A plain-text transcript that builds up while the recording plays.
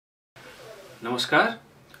नमस्कार,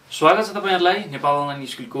 स्वागत छ तपाईहरुलाई नेपाल अनलाइन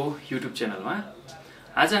स्कुलको युट्युब च्यानलमा।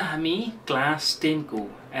 आज हामी क्लास 10 को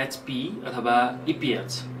HPE अथवा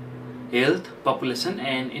EPH health, population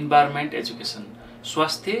and environment education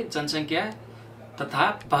स्वास्थ्य, जनसंख्या तथा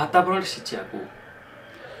वातावरण शिक्षाको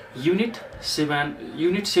युनिट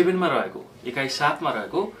 7 मा रहेको इकाइ 7 मा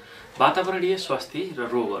रहेको वातावरणीय स्वास्थ्य र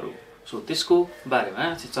रोगहरु त्यसको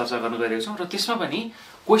बारेमा चर्चा गर्न गइरहेका छौं र त्यसमा पनि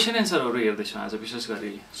क्वेशन एन्सरहरु हेर्दै छौं आज विशेष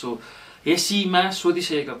गरी। एसई मा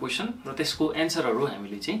सोधिसकेका क्वेशन र त्यसको एन्सरहरु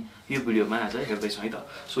हामीले चाहिँ यो भिडियोमा आज हेर्दै छौं है त।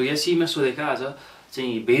 एसई मा सोधेका आज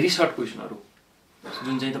चाहिँ भेरी सर्ट क्वेशनहरु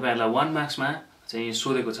जुन चाहिँ तपाईहरुलाई 1 मार्क्स मा चाहिँ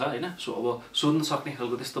सोधेको छ हैन। अब सोध्न सक्ने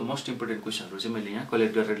खालको त्यस्तो मोस्ट इम्पोर्टेन्ट क्वेशनहरु चाहिँ मैले यहाँ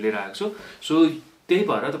कलेक्ट गरेर लिएर आएको छु। त्यही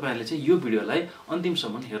भएर तपाईहरुले चाहिँ यो भिडियोलाई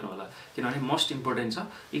अन्तिमसम्म हेर्नु होला किनभने मोस्ट इम्पोर्टेन्ट छ।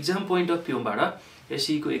 एक्जाम पोइन्ट अफ भ्यूबाट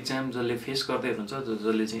एसई को एक्जाम जसले फेस गर्दै हुनुहुन्छ,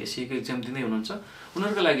 जसले चाहिँ एसई को एक्जाम दिँदै हुनुहुन्छ,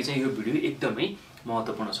 उनीहरुको लागि चाहिँ यो भिडियो एकदमै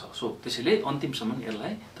महत्त्वपूर्ण छ। त्यसैले अन्तिमसम्म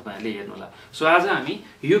यसलाई तपाईहरुले हेर्नु होला। आज हामी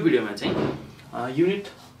यो भिडियोमा चाहिँ युनिट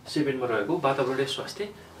 7 मा रहेको वातावरणीय स्वास्थ्य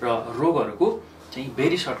र रोगहरुको चाहिँ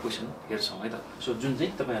भेरी सर्ट क्वेशन हेर्छौं है त। जुन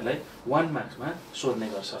चाहिँ तपाईहरुलाई 1 मार्क्स मा सोध्ने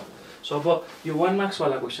गर्छ। अब यो 1 मार्क्स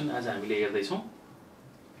वाला क्वेशन आज हामीले हेर्दै छौं।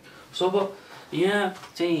 अब यहाँ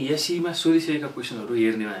चाहिँ एसई मा सोधिसकेका क्वेशनहरु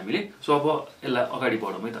हेर्ने हो हामीले। अब यसलाई अगाडि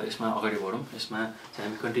बढौं है त। यसमा अगाडि बढौं, यसमा चाहिँ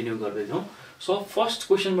हामी कन्टिन्यू गर्दै जाउँ। फर्स्ट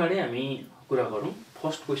क्वेशनबाटै हामी कुरा गरौँ।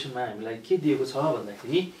 फर्स्ट क्वेशनमा हामीलाई के दिएको छ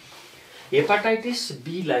भन्दाखेरि हेपाटाइटिस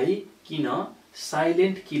बी लाई किन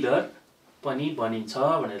साइलेन्ट किलर पनि भनिन्छ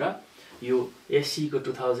भनेर यो एसई को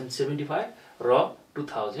 2075 र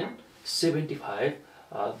 2075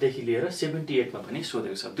 देखि लिएर 78 मा पनि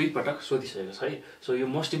सोधेको छ। दुई पटक सोधिसकेको छ है। यो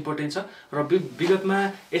मोस्ट इम्पोर्टेन्ट छ र विगतमा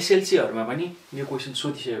एसएलसी हरुमा पनि यो क्वेशन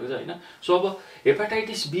सोधिसकेको छ हैन। अब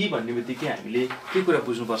हेपाटाइटिस बी भन्ने बित्तिकै हामीले के कुरा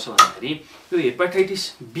बुझ्नु पर्छ भन्दाखेरि यो हेपाटाइटिस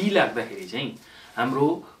बी लाग्दाखेरि चाहिँ हाम्रो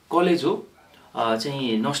कलेजो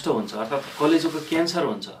चाहिँ नष्ट हुन्छ, अर्थात कलेजोको क्यान्सर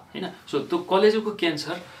हुन्छ हैन। त्यो कलेजोको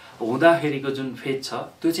क्यान्सर हुँदाखेरिको जुन फेज छ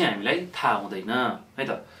त्यो चाहिँ हामीलाई थाहा हुँदैन है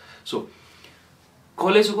त।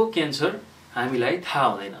 कलेजोको क्यान्सर हामीलाई थाहा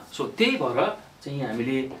हुँदैन। त्यही भएर चाहिँ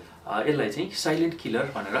हामीले यसलाई चाहिँ साइलेन्ट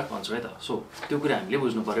किलर भनेर भन्छौं है त। त्यो कुरा हामीले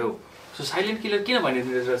बुझ्नु पर्यो। साइलेन्ट किलर किन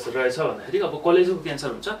भनिरहेछ भन्दाखेरि अब कलेजोको क्यान्सर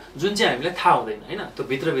हुन्छ जुन चाहिँ हामीलाई थाहा हुँदैन हैन। त्यो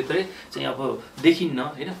भित्रभित्रै चाहिँ अब देखिन्न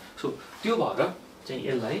हैन। त्यो भएर चाहिँ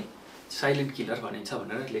यसलाई साइलेन्ट किलर भनिन्छ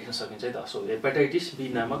भनेर लेख्न सकिन्छ है त। हेपाटाइटिस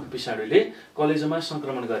बी नामक विषाणुले कलेजोमा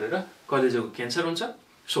संक्रमण गरेर कलेजोको क्यान्सर हुन्छ।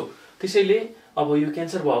 त्यसैले अब यो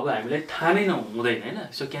क्यान्सर भएको हामीलाई थाहा नै हुँदैन हैन।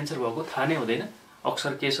 क्यान्सर भएको थाहा नै हुँदैन।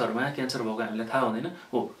 अक्सर केसहरुमा क्यान्सर भएको हामीलाई थाहा हुँदैन।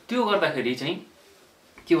 त्यो गर्दाखेरि चाहिँ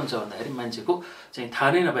के हुन्छ भन्दाखेरि मान्छेको चाहिँ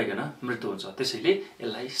थाहा नै नपाइकन मृत्यु हुन्छ। त्यसैले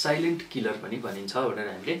यसलाई साइलेन्ट किलर पनि भनिन्छ भनेर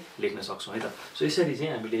हामीले लेख्न सक्छौं है त। यसरी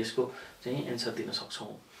चाहिँ हामीले यसको चाहिँ एन्सर दिन सक्छौं।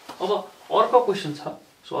 अब अर्को क्वेशन छ।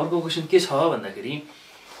 अर्को क्वेशन के छ भन्दाखेरि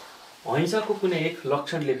हैजाको कुनै एक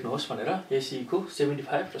लक्षण लेख्नुहोस् भनेर एसई को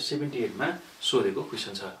 75 र 78 मा सोधेको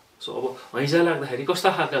क्वेशन छ। अब हैजा लाग्दाखेरि कस्ता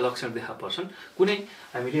खालका लक्षण देखा पर्छन् कुनै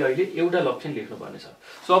हामीले अहिले एउटा लक्षण लेख्नु पर्ने छ।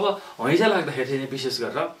 अब हैजा लाग्दाखेरि चाहिँ विशेष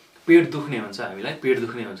गरेर पेट दुख्ने हुन्छ, हामीलाई पेट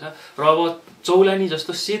दुख्ने हुन्छ र अब चौलानी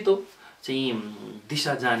जस्तो सेतो चाहिँ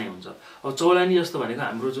दिशा जाने हुन्छ। अब चौलानी जस्तो भनेको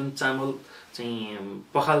हाम्रो जुन चामल चाहिँ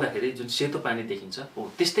पखाल्दाखेरि जुन सेतो पानी देखिन्छ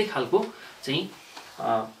त्यस्तै खालको चाहिँ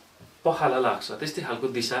पखाला लाग्छ, त्यस्तै खालको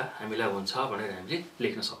दिशा हामीलाई हुन्छ भनेर हामीले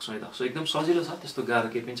लेख्न सक्छौं है त। एकदम सजिलो छ, त्यस्तो गाह्रो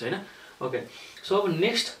केही पनि छैन। ओके, अब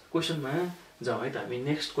नेक्स्ट क्वेशनमा जाउँ है त। हामी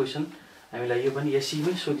नेक्स्ट क्वेशन हामीलाई यो पनि एसई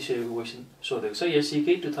मै सोधिसकेको क्वेशन सोधेको छ। एसई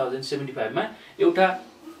कै 2075 मा एउटा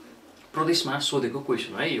प्रदेशमा सोधेको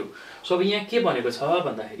क्वेशन है यो। अब यहाँ के भनेको छ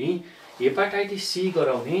भन्दाखेरि हेपाटाइटिस सी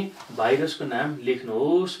गराउने भाइरसको नाम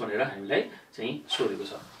लेख्नुहोस् भनेर हामीलाई चाहिँ सोधेको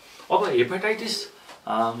छ। अब हेपाटाइटिस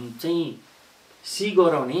चाहिँ सी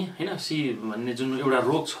गराउने हैन, सी भन्ने जुन एउटा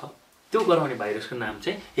रोग छ त्यो गराउने भाइरसको नाम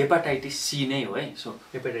चाहिँ हेपाटाइटिस सी नै हो है।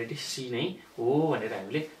 हेपाटाइटिस सी नै हो भनेर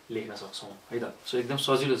हामीले लेख्न सक्छौं है त। एकदम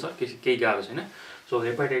सजिलो छ, केही गाह्रो छैन।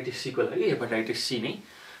 हेपाटाइटिस सी को लागि हेपाटाइटिस सी नै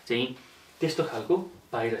चाहिँ त्यस्तो खालको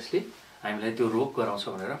भाइरसले हामीलाई त्यो रोग गराउँछ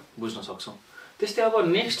भनेर बुझ्न सक्छौं। त्यस्तै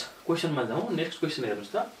अब नेक्स्ट क्वेशनमा जाउँ। नेक्स्ट क्वेशन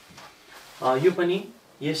हेर्नुस् त। यो पनि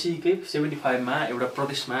एसई कै 75 मा एउटा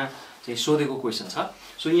प्रदेशमा चाहिँ सोधेको क्वेशन छ।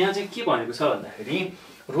 यहाँ चाहिँ के भनेको छ भन्दाखेरि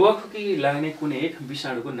रुगाखोकी लाग्ने कुनै एक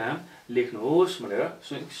विषाणुको नाम लेख्नुहोस् भनेर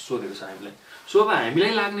सोधेको छ हामीलाई। अब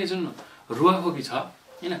हामीलाई लाग्ने जुन रुगाखोकी छ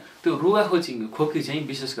हैन, त्यो रुगाखोकी चाहिँ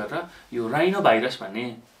विशेष गरेर यो राइनो भाइरस भन्ने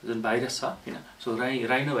जुन भाइरस छ हैन।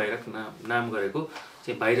 राइनो भाइरस नाम गरेको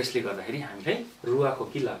चाहिँ भाइरसले गर्दाखेरि हामीलाई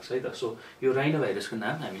रुगाखोकी लाग्छ है त। यो राइनो भाइरसको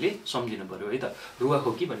नाम हामीले सम्झिनु पर्यो है त,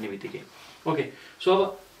 रुगाखोकी भन्ने बित्तिकै। ओके, अब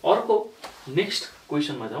अर्को नेक्स्ट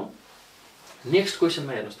क्वेशनमा जाउँ। नेक्स्ट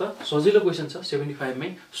क्वेसनमा हेर्नुस् त सजिलो क्वेसन छ 75 मै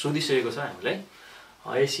सोधिसकेको छ हामीलाई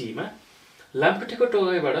एसई मा लामखुट्टेको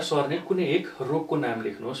टोकाइबाट सर्ने कुनै एक रोगको नाम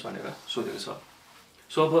लेख्नुहोस् भनेर सोधेको छ।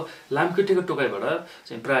 सो अब लामखुट्टेको टोकाइबाट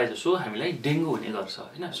चाहिँ प्राय जसो हामीलाई डेङ्गु हुने गर्छ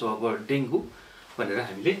हैन। सो अब डेङ्गु भनेर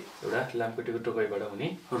हामीले एउटा लामखुट्टेको टोकाइबाट हुने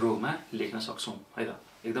रोगमा लेख्न सक्छौं है त।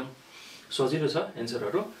 एकदम सजिलो छ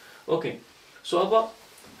एन्सरहरु। ओके सो अब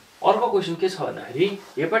अर्को क्वेसन के छ भन्दाखेरि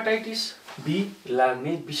हेपाटाइटिस बी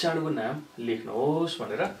लाग्ने विषाणुको नाम लेख्नुहोस्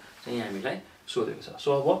भनेर चाहिँ हामीलाई सोधेको छ।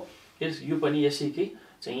 सो अब यो पनि एसईकै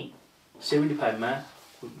चाहिँ 75 मा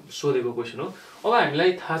सोधेको क्वेसन हो। अब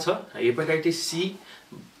हामीलाई थाहा छ हेपाटाइटिस सी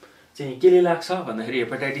चाहिँ केले लाग्छ भन्दाखेरि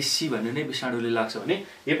हेपाटाइटिस सी भन्ने नै विषाणुले लाग्छ भने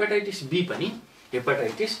हेपाटाइटिस बी पनि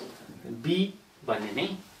हेपाटाइटिस बी भन्ने नै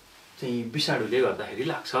चाहिँ विषाणुले गर्दाखेरि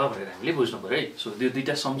लाग्छ भनेर हामीले बुझ्नु पर्यो है। सो यो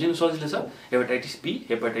दुईटा सम्झिनु सजिलो छ। हेपाटाइटिस बी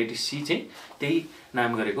हेपाटाइटिस सी चाहिँ त्यही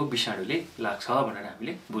नाम गरेको विषाणुले लाग्छ भनेर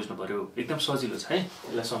हामीले बुझ्नु पर्यो। एकदम सजिलो छ है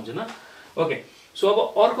यसलाई सम्झिन। ओके सो अब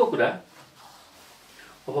अर्को कुरा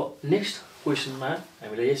अब नेक्स्ट क्वेसनमा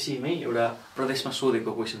हामीलाई एसईमै एउटा प्रदेशमा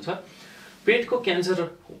सोधेको क्वेसन छ पेटको क्यान्सर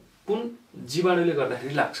कुन जीवाणुले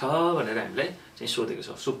गर्दाखेरि लाग्छ भनेर हामीलाई चाहिँ सोधेको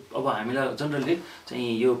छ। सो अब हामीलाई जनरली चाहिँ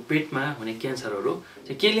यो पेटमा हुने क्यान्सरहरु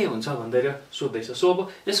चाहिँ केले हुन्छ भनेर सोध्दैछ। सो अब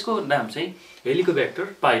यसको नाम चाहिँ हेलिकोब्याक्टर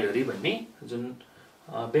पाइलोरी भन्ने जुन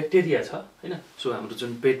ब्याक्टेरिया छ हैन। सो हाम्रो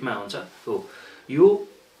जुन पेटमा हुन्छ हो यो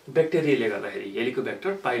ब्याक्टेरियाले गर्दाखेरि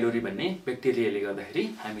हेलिकोब्याक्टर पाइलोरी भन्ने ब्याक्टेरियाले गर्दाखेरि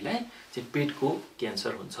हामीलाई चाहिँ पेटको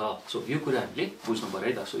क्यान्सर हुन्छ। सो यो कुरा हामीले बुझ्नु पर्यो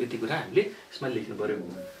है त। सो यति कुरा हामीले यसमा लेख्नु पर्यो।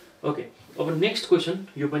 ओके अब नेक्स्ट क्वेसन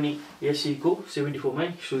यो पनि एसई को 74 मै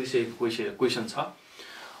सोधिसकेको क्वेसन छ।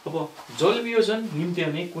 अब जलवियोजन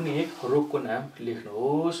निम्त्याउने कुनै एक रोगको नाम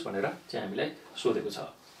लेख्नुहोस् भनेर चाहिँ हामीलाई सोधेको छ।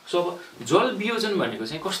 सो अब जलवियोजन भनेको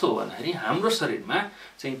चाहिँ कस्तो हो भन्दाखेरि हाम्रो शरीरमा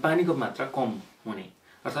चाहिँ पानीको मात्रा कम हुने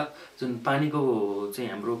अर्थात जुन पानीको चाहिँ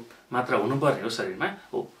हाम्रो मात्रा हुनुपर्ने हो शरीरमा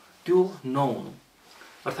हो त्यो नहुनु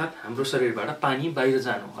अर्थात हाम्रो शरीरबाट पानी बाहिर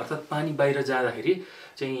जानु अर्थात पानी बाहिर जाँदाखेरि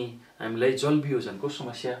चाहिँ हामीलाई जलवियोजनको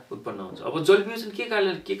समस्या उत्पन्न हुन्छ। अब जलवियोजन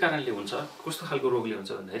के कारणले हुन्छ कस्तो खालको रोगले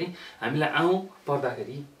हुन्छ भन्दाखेरि हामीलाई आउँ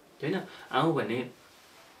पर्दाखेरि हैन आउँ भन्ने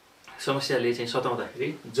समस्याले चाहिँ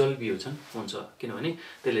सताउँदाखेरि जलवियोजन हुन्छ किनभने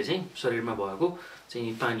त्यसले चाहिँ शरीरमा भएको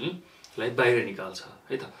चाहिँ पानीलाई बाहिर निकाल्छ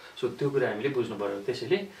है त। सो त्यो कुरा हामीले बुझ्नु पर्यो।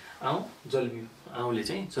 त्यसैले आउँले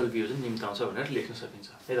चाहिँ जलवियोजन निम्ताउँछ भनेर लेख्न सकिन्छ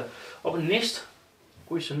है त। अब नेक्स्ट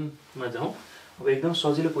क्वेसनमा जाउँ। अब एकदम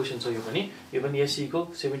सजिलो क्वेसन छ यो पनि एसई को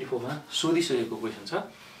 74 मा सोधिसकेको क्वेसन छ।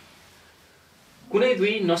 कुनै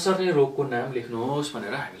दुई नसर्ने रोगको नाम लेख्नुहोस्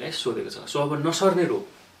भनेर हामीलाई सोधेको छ। सो अब नसर्ने रोग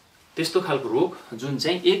त्यस्तो खालको रोग जुन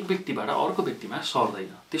चाहिँ एक व्यक्तिबाट अर्को व्यक्तिमा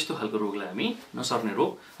सर्दैन त्यस्तो खालको रोगलाई हामी नसर्ने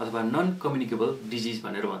रोग अथवा नन कम्युनिकेबल डिजिज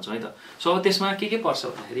भनेर भन्छौँ है त। सो अब त्यसमा के पर्छ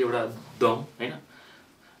भन्दाखेरि एउटा दम हैन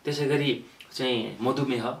त्यसैगरी चाहिँ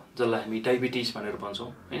मधुमेह जसलाई हामी डायबिटिज भनेर भन्छौँ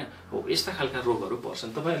हैन हो यस्ता खालका रोगहरू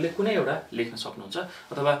पर्छन्। तपाईहरुले कुनै एउटा लेख्न सक्नुहुन्छ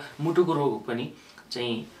अथवा मुटुको रोग पनि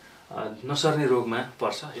चाहिँ नसर्ने रोगमा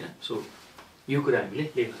पर्छ हैन। सो यो कुरा हामीले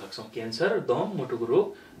लेख्न सक्छौं क्यान्सर दम मुटुको रोग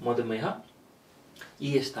मधुमेह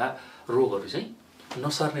यी यस्ता रोगहरू चाहिँ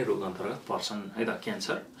नसर्ने रोग अन्तर्गत पर्छन् है त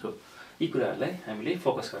क्यान्सर। सो यी कुराहरुलाई हामीले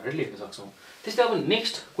फोकस गरेर लेख्न सक्छौं। त्यस्तै अब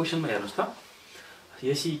नेक्स्ट क्वेसनमा हेर्नुस् त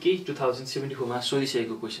एसई के 2074 मा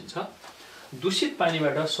सोधिसकेको क्वेसन छ दूषित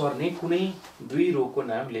पानीबाट सर्ने कुनै दुई रोगको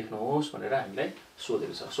नाम लेख्नुहोस् भनेर हामीलाई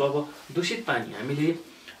सोधेको छ। सो अब दूषित पानी हामीले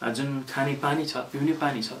जुन खाने पानी छ पिउने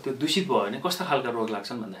पानी छ त्यो दूषित भयो भने कस्ता खालका रोग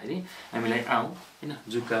लाग्छन् भन्दाखेरि हामीलाई आउँ हैन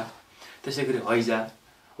जुका त्यसैगरी हैजा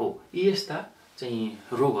हो यी यस्ता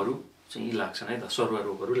चाहिँ रोगहरू चाहिँ लाग्छन् है त। सरुवा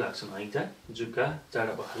रोगहरू लाग्छन् हैजा जुका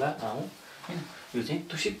जाडा पखाला आउँ हैन यो चाहिँ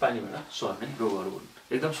दूषित पानीबाट सर्ने रोगहरू हुन्।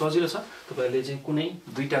 एकदम सजिलो छ। तपाईहरुले चाहिँ कुनै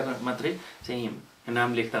दुईटा मात्रै चाहिँ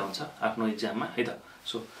नाम लेख्दा हुन्छ आफ्नो एक्जाममा है त।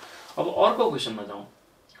 सो अब अर्को क्वेसनमा जाउँ।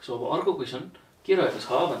 सो अब अर्को क्वेसन के रहेको छ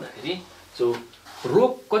भन्दाखेरि सो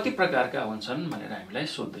रोग कति प्रकारका हुन्छन् भनेर हामीलाई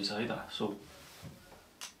सोध्दै छ है त।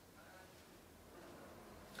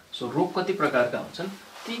 सो रोग कति प्रकारका हुन्छन्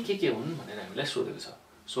ती के हुन् भनेर हामीलाई सोधेको छ।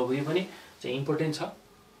 सो अब यो पनि चाहिँ इम्पोर्टेन्ट छ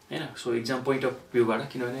हैन। सो एक्जाम पोइन्ट अफ भ्यूबाट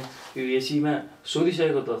किनभने यो एसीमा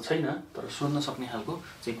सोधिसकेको त छैन तर सोध्न सक्ने खालको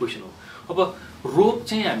चाहिँ क्वेसन हो। अब रोग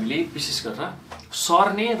चाहिँ हामीले विशेष गरेर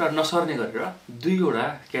सर्ने र नसर्ने गरेर दुईवटा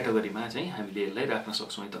क्याटेगोरीमा चाहिँ हामीले यसलाई राख्न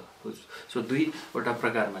सक्छौं है त। सो दुईवटा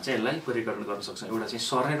प्रकारमा चाहिँ यसलाई वर्गीकरण गर्न सक्छौं। एउटा चाहिँ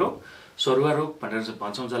सर्ने रोग सरुवा रोग भनेर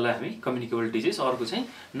भन्छौं जसलाई हामी कम्युनिकेबल डिजिज अर्को चाहिँ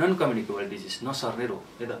नन कम्युनिकेबल डिजिज नसर्ने रोग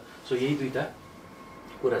है त। सो यही दुईटा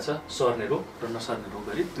कुरा छ सर्ने रोग र नसर्ने रोग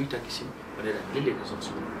गरी दुईटा किसिम भनेर हामीले लेख्न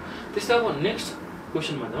सक्छौं। त्यस्तै अब नेक्स्ट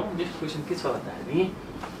क्वेसनमा जाउँ। नेक्स्ट क्वेसन के छ भन्दाखेरि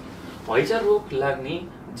हैजा रोग लाग्ने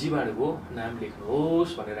जीवाणुको नाम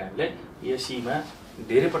लेख्नुहोस् भनेर हामीलाई एसीमा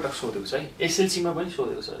धेरै पटक सोधेको छ है, एसएलसीमा पनि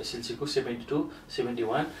सोधेको छ, एसएलसीको 72,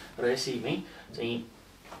 71 र एसईमै चाहिँ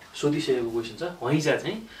सोधिसकेको क्वेसन छ। हैजा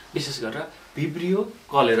चाहिँ विशेष गरेर भिब्रियो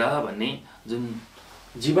कलेरा भन्ने जुन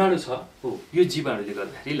जीवाणु छ हो, यो जीवाणुले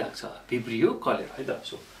गर्दाखेरि लाग्छ, भिब्रियो कलेरा है त।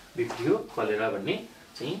 सो भिब्रियो कलेरा भन्ने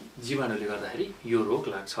चाहिँ जीवाणुले गर्दाखेरि यो रोग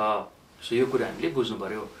लाग्छ। सो यो कुरा हामीले बुझ्नु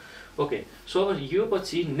पर्यो। ओके, सो अब यो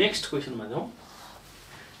पछि नेक्स्ट क्वेसनमा जाउँ।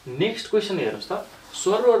 नेक्स्ट क्वेसन हेर्नुहोस् त,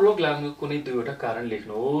 सर्वरोग लाग्नुको कुनै दुईवटा कारण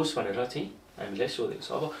लेख्नुहोस् भनेर चाहिँ हामीलाई सोधेको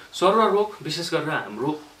छ। अब सर्वरोग विशेष गरेर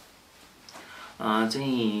हाम्रो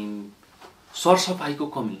चाहिँ सरसफाइको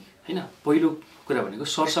कमी हैन, पहिलो कुरा भनेको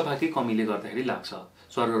सरसफाइकै कमीले गर्दाखेरि लाग्छ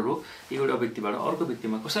सर्वरोग। एउटा व्यक्तिबाट अर्को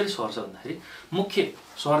व्यक्तिमा कसरी सर्छ भन्दाखेरि मुख्य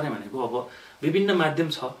सर्ने भनेको अब विभिन्न माध्यम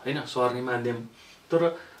छ हैन, सर्ने माध्यम, तर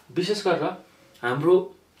विशेष गरेर हाम्रो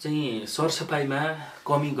चाहिँ सरसफाइमा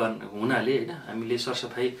कमी गर्ने हुनाले हैन, हामीले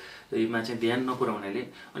सरसफाइमा चाहिँ ध्यान नपुर्याउनाले,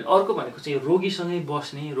 अनि अर्को भनेको चाहिँ रोगीसँगै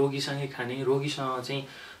बस्ने, रोगीसँगै खाने, रोगीसँग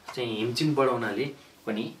चाहिँ हिमचिम बढाउनाले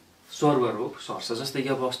पनि सर्वरोग सर्छ। जस्तै कि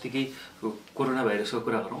अब अस्तिकै कोरोना भाइरसको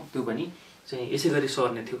कुरा गरौँ, त्यो पनि चाहिँ यसै गरी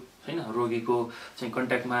सर्ने थियो हैन, रोगीको चाहिँ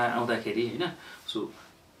कन्ट्याक्टमा आउँदाखेरि हैन, सो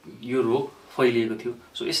यो रोग फैलिएको थियो।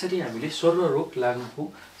 सो यसरी हामीले सर्वरोग लाग्नुको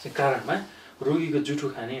चाहिँ कारणमा रोगीको जुठो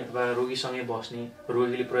खाने अथवा रोगीसँगै बस्ने,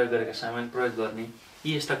 रोगीले प्रयोग गरेका सामान प्रयोग गर्ने,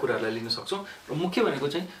 यी यस्ता कुराहरूलाई लिन सक्छौँ। र मुख्य भनेको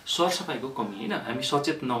चाहिँ सरसफाइको कमी हैन, हामी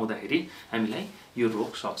सचेत नहुँदाखेरि हामीलाई यो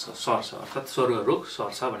रोग सर्छ, अर्थात् सर्वरोग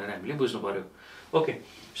सर्छ भनेर हामीले बुझ्नु पर्यो। ओके,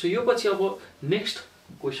 सो यो पछि अब नेक्स्ट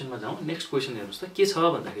क्वेसनमा जाउँ। नेक्स्ट क्वेसन हेर्नुहोस् त, के छ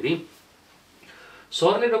भन्दाखेरि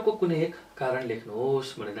सर्ने रोगको कुनै एक कारण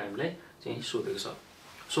लेख्नुहोस् भनेर हामीलाई चाहिँ सोधेको छ।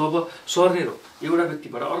 सो अब सर्ने रोग एउटा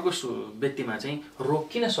व्यक्तिबाट अर्को व्यक्तिमा चाहिँ रोग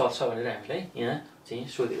किन सर्छ भनेर हामीलाई यहाँ चाहिँ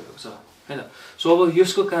सोधिरहेको छ हैन। सो अब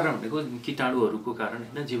यसको कारण भनेको कीटाणुहरूको कारण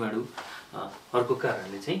हैन, जीवाणुहरूको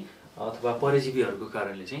कारणले चाहिँ अथवा परजीवीहरूको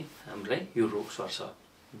कारणले चाहिँ हामीलाई यो रोग सर्छ।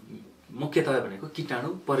 मुख्यतः भनेको कीटाणु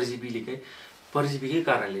परजीवीकै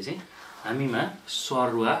कारणले चाहिँ हामीमा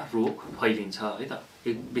सरुवा रोग फैलिन्छ है त।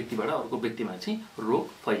 एक व्यक्तिबाट अर्को व्यक्तिमा चाहिँ रोग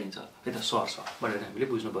फैलिन्छ है त, सर्छ भनेर हामीले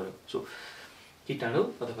बुझ्नु पर्यो। सो कीटाणु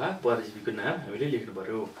अथवा परजीवीको नाम हामीले लेख्नु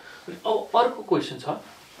पर्यो। अनि अब अर्को क्वेसन छ,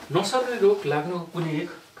 नसर्ने रोग लाग्नुको कुनै एक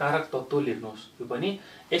कारक तत्त्व लेख्नुहोस्। यो पनि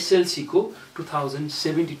एसएलसीको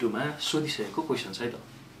 2072 मा सोधिसकेको क्वेसन छ है त।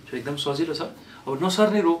 सो एकदम सजिलो छ। अब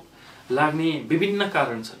नसर्ने रोग लाग्ने विभिन्न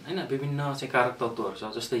कारण छन् हैन, विभिन्न चाहिँ कारक तत्त्वहरू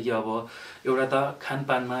छ। जस्तै कि अब एउटा त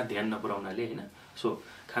खानपानमा ध्यान नपुर्याउनाले हैन, सो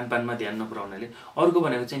खानपानमा ध्यान नपुर्याउनाले, अर्को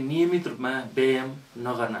भनेको चाहिँ नियमित रूपमा व्यायाम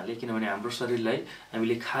नगर्नाले, किनभने हाम्रो शरीरलाई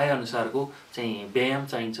हामीले खाए अनुसारको चाहिँ व्यायाम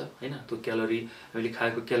चाहिन्छ हैन, त्यो क्यालोरी हामीले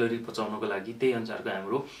खाएको क्यालोरी पचाउनको लागि त्यही अनुसारको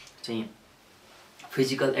हाम्रो चाहिँ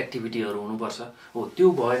फिजिकल एक्टिभिटीहरू हुनुपर्छ हो,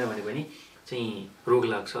 त्यो भएन भने पनि चाहिँ रोग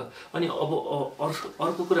लाग्छ। अनि अब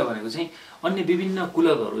अर्को कुरा भनेको चाहिँ अन्य विभिन्न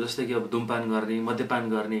कुलकहरू, जस्तै कि अब धुमपान गर्ने, मद्यपान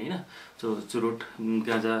गर्ने हैन, चुरोट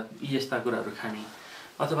गाँजा यी यस्ता कुराहरू खाने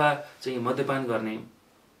अथवा चाहिँ मद्यपान गर्ने,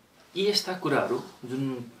 यी यस्ता कुराहरू जुन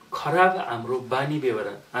खराब हाम्रो बानी व्यवहार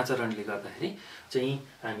आचरणले गर्दाखेरि चाहिँ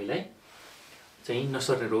हामीलाई चाहिँ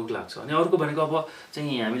नसर्ने रोग लाग्छ। अनि अर्को भनेको अब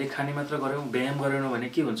चाहिँ हामीले खाने मात्र गऱ्यौँ, व्यायाम गरेनौँ भने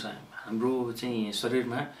के हुन्छ, हाम्रो चाहिँ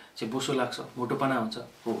शरीरमा चाहिँ बोसो लाग्छ, मोटोपना हुन्छ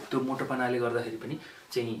हो, त्यो मोटोपनाले गर्दाखेरि पनि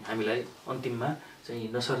चाहिँ हामीलाई अन्तिममा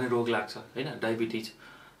चाहिँ नसर्ने रोग लाग्छ हैन, डायबिटिज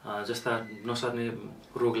जस्ता नसर्ने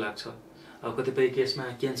रोग लाग्छ। कतिपय केसमा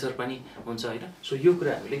क्यान्सर पनि हुन्छ हैन। सो यो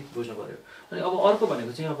कुरा हामीले बुझ्नु पर्यो। अनि अब अर्को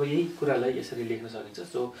भनेको चाहिँ अब यही कुरालाई यसरी लेख्न सकिन्छ।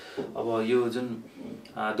 सो अब यो जुन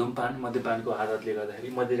धुमपान मद्यपानको आदतले गर्दाखेरि,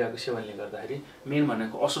 मदिराको सेवनले गर्दाखेरि मेन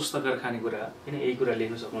भनेको अस्वस्थकर खानेकुरा हैन, यही कुरा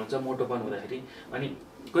लेख्न सक्नुहुन्छ। मोटोपन हुँदाखेरि, अनि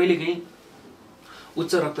कहिलेकाहीँ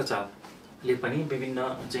उच्च रक्तचापले पनि विभिन्न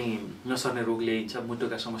चाहिँ नसर्ने रोग ल्याइन्छ,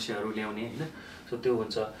 मुटुका समस्याहरू ल्याउने हैन, सो त्यो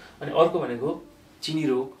हुन्छ। अनि अर्को भनेको चिनी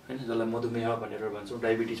रोग हैन, जसलाई मधुमेह भनेर भन्छौँ,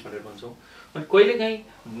 डायबिटिज भनेर भन्छौँ। अनि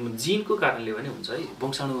कहिलेकाहीँ जिनको कारणले पनि हुन्छ है,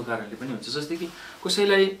 वंशाणुको कारणले पनि हुन्छ। जस्तै कि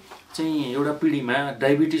कसैलाई चाहिँ एउटा पिँढीमा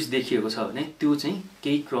डायबिटिज देखिएको छ भने त्यो चाहिँ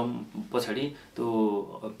केही क्रम पछाडि त्यो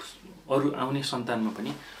अरू आउने सन्तानमा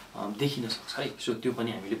पनि देखिन सक्छ है। सो त्यो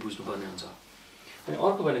पनि हामीले बुझ्नुपर्ने हुन्छ। अनि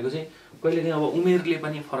अर्को भनेको चाहिँ कहिलेकाहीँ अब उमेरले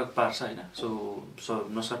पनि फरक पार्छ हैन, सो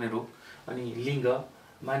नसर्ने रोग। अनि लिङ्ग,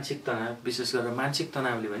 मानसिक तनाव, विशेष गरेर मानसिक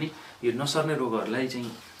तनावले पनि यो नसर्ने रोगहरूलाई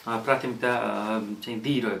चाहिँ प्राथमिकता चाहिँ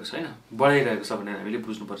दिइरहेको छ हैन, बढाइरहेको छ भनेर हामीले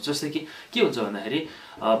बुझ्नुपर्छ। जस्तै कि के हुन्छ भन्दाखेरि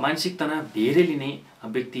मानसिक तनाव धेरै लिने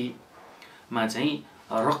व्यक्तिमा चाहिँ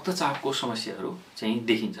रक्तचापको समस्याहरू चाहिँ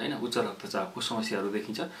देखिन्छ हैन, उच्च रक्तचापको समस्याहरू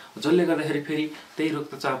देखिन्छ, जसले गर्दाखेरि फेरि त्यही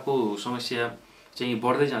रक्तचापको समस्या चाहिँ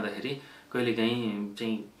बढ्दै जाँदाखेरि कहिलेकाहीँ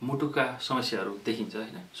चाहिँ मुटुका समस्याहरू देखिन्छ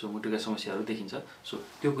हैन। सो मुटुका समस्याहरू देखिन्छ। सो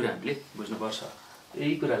त्यो कुरा हामीले बुझ्नुपर्छ।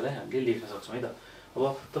 यही कुरालाई हामीले लेख्न सक्छौँ है त। अब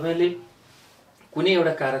तपाईँले कुनै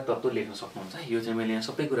एउटा कारक तत्त्व लेख्न सक्नुहुन्छ। यो चाहिँ मैले यहाँ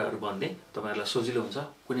सबै कुराहरू भन्दिएँ, तपाईहरुलाई सजिलो हुन्छ।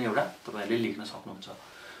 कुनै एउटा तपाईहरुले लेख्न सक्नुहुन्छ।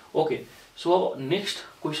 ओके, सो अब नेक्स्ट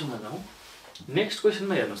क्वेशनमा जाउँ। नेक्स्ट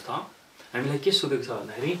क्वेशनमा हेर्नुस् त, हामीलाई के सोधेको छ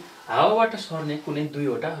भन्दाखेरि हावाबाट सर्ने कुनै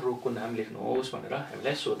दुईवटा रोगको नाम लेख्नुहोस् भनेर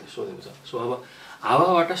हामीलाई सोधेको छ। सो अब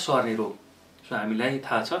हावाबाट सर्ने रोग, सो हामीलाई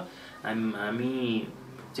थाहा छ हामी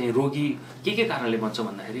चाहिँ रोगी के कारणले बन्छ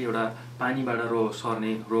भन्दाखेरि एउटा पानीबाट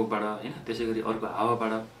सर्ने रोगबाट हैन, त्यसैगरी अर्को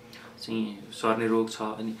हावाबाट चाहिँ सर्ने रोग छ,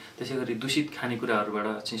 अनि त्यसैगरी दूषित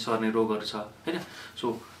खानेकुराहरूबाट चाहिँ सर्ने रोगहरू छ हैन।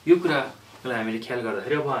 सो यो कुरालाई हामीले ख्याल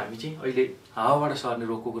गर्दाखेरि अब हामी चाहिँ अहिले हावाबाट सर्ने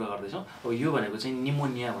रोगको कुरा गर्दैछौँ। अब यो भनेको चाहिँ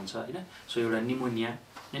निमोनिया हुन्छ हैन। सो एउटा निमोनिया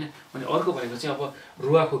हैन, अनि अर्को भनेको चाहिँ अब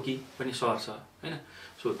रुवाखोकी पनि सर्छ हैन।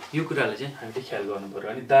 सो यो कुरालाई चाहिँ हामीले ख्याल गर्नु पर्यो।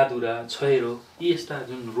 अनि दादुरा, क्षयरोग यी यस्ता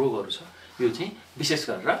जुन रोगहरू छ यो चाहिँ विशेष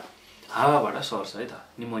गरेर हावाबाट सर्छ है त।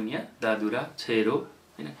 निमोनिया, दादुरा, क्षयरोग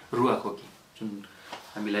हैन, रुवाखोकी जुन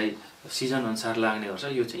हामीलाई सिजन अनुसार लाग्ने गर्छ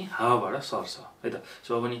यो चाहिँ हावाबाट सर्छ है त।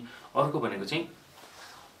 सो अब नि अर्को भनेको चाहिँ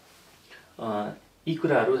यी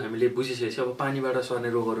कुराहरू हामीले बुझिसकेपछि अब पानीबाट सर्ने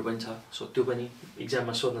रोगहरू पनि छ। सो त्यो पनि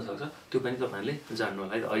इक्जाममा सोध्न सक्छ, त्यो पनि तपाईहरुले जान्नु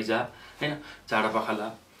होला है त। हैजा हैन, झाडा पखाला,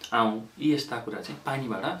 आउँ यी यस्ता कुरा चाहिँ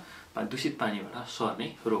पानीबाट, दूषित पानीबाट सर्ने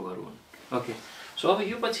रोगहरू हुन्। ओके, सो अब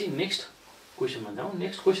यो पछि नेक्स्ट क्वेशनमा जाउँ।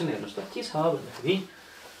 नेक्स्ट क्वेशन हेर्नुस् त, के छ भन्दाखेरि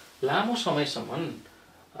लामो समयसम्म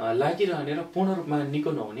लागिरहने र पूर्ण रूपमा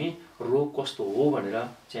निको नहुने रोग कस्तो हो भनेर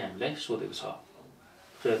चाहिँ हामीलाई सोधेको छ।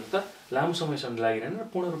 हेर्नु त, लामो समयसम्म लागिरहने र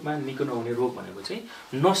पूर्ण रूपमा निको नहुने रोग भनेको चाहिँ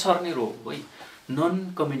नसर्ने रोग हो है,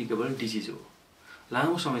 नन कम्युनिकेबल डिजिज हो।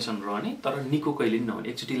 लामो समयसम्म रहने तर निको कहिले पनि नहुने,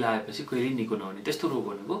 एकचोटि लागेपछि कहिले निको नहुने त्यस्तो रोग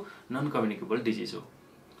भनेको नन कम्युनिकेबल डिजिज हो।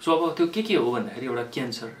 सो अब त्यो के हो भन्दाखेरि एउटा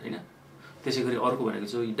क्यान्सर हैन, त्यसैगरी अर्को भनेको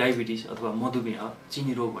चाहिँ डायबिटिज अथवा मधुमेह,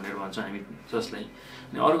 चिनी रोग भनेर भन्छौँ हामी जसलाई।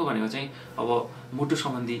 अनि अर्को भनेको चाहिँ अब मुटु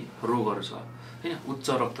सम्बन्धी रोगहरू छ हैन, उच्च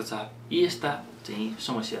रक्तचाप यी यस्ता चाहिँ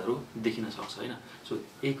समस्याहरू देखिन सक्छ हैन। सो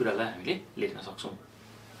यही कुरालाई हामीले लेख्न सक्छौँ।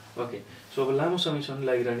 ओके, सो अब लामो समयसम्म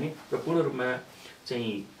लागिरहने र पूर्ण रूपमा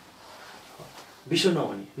चाहिँ विषो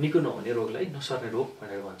नहुने, निको नहुने रोगलाई नसर्ने रोग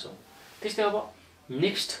भनेर भन्छौँ। त्यस्तै अब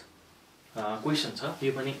नेक्स्ट क्वेशन छ,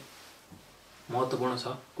 यो पनि महत्त्वपूर्ण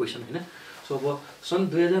छ क्वेशन हैन। सो अब सन्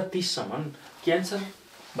 2030 सम्म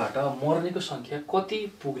क्यान्सरबाट मर्नेको संख्या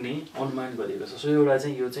कति पुग्ने अनुमान गरिएको छ। सो एउटा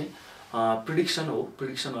चाहिँ यो चाहिँ प्रिडिक्सन हो,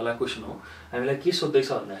 प्रिडिक्सन वाला क्वेशन हो। हामीलाई के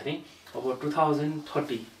सोध्दैछ भन्दाखेरि अब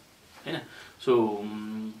 2030 हैन, सो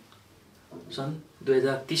सन्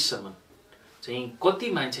 2030 सम्म चाहिँ कति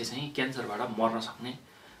मान्छे चाहिँ क्यान्सरबाट मर्न सक्ने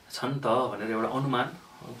छन् त भनेर एउटा अनुमान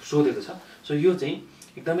सोधेको छ। सो यो चाहिँ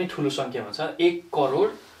एकदमै ठुलो संख्यामा छ,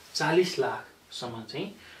 1,40,00,00,000 सम्म चाहिँ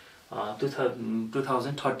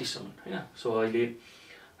 2030 सम्म हैन। सो अहिले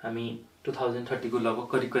हामी 2030 को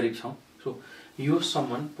लगभग करिब छौँ। सो यो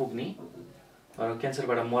सम्म पुग्ने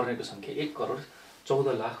क्यान्सरबाट मर्नेको संख्या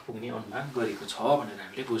 1,14,00,000 पुग्ने अनुमान गरेको छ भनेर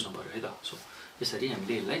हामीले बुझ्नु पर्यो है त। सो यसरी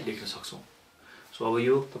हामीले यसलाई लेख्न सक्छौँ। सो अब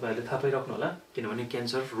यो तपाईहरुले थाहा पाइराख्नु होला, किनभने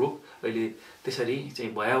क्यान्सर रोग अहिले त्यसरी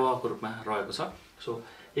चाहिँ भयावहको रूपमा रहेको छ। सो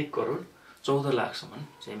 1,14,00,000 सम्म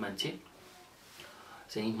चाहिँ मान्छे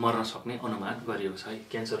चाहिँ मर्न सक्ने अनुमान गरिएको छ है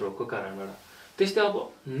क्यान्सर रोगको कारणबाट। त्यस्तै अब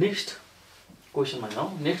नेक्स्ट क्वेशनमा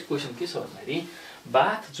जाउँ। नेक्स्ट क्वेशन के छ भन्दाखेरि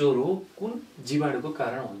बाथ ज्वरो कुन जीवाणुको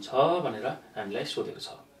कारण हुन्छ भनेर हामीलाई सोधेको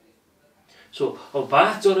छ। सो अब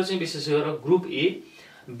बाथ ज्वरो चाहिँ विशेष गरेर ग्रुप ए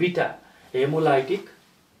बीटा हेमोलाइटिक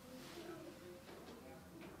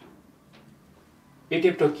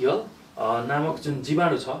एटेप्टोकियल नामक जुन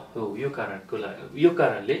जीवाणु छ हो यो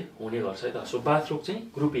कारणले हुने गर्छ है त। सो बाथ रोग चाहिँ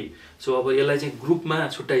ग्रुप ए। सो अब यसलाई चाहिँ ग्रुपमा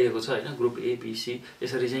छुट्याइएको छ हैन, ग्रुप ए बी सी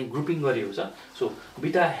यसरी चाहिँ ग्रुपिङ गरिएको छ। सो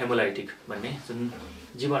बीटा हेमोलाइटिक भन्ने जुन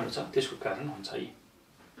जीवाणु छ त्यसको कारण हुन्छ है।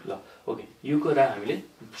 ल ओके, यो कुरा हामीले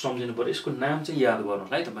सम्झिनु पर्यो, यसको नाम चाहिँ याद गर्नु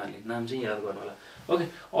होला है तपाईहरुले, नाम चाहिँ याद गर्नु होला। ओके,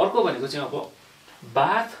 अर्को भनेको चाहिँ अब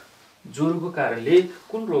बाथ ज्वरोको कारणले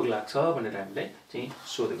कुन रोग लाग्छ भनेर हामीलाई चाहिँ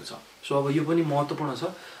सोधेको छ। सो अब यो पनि महत्त्वपूर्ण छ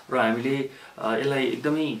र हामीले यसलाई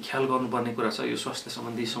एकदमै ख्याल गर्नुपर्ने कुरा छ। यो स्वास्थ्य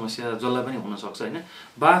सम्बन्धी समस्या जसलाई पनि हुन सक्छ हैन।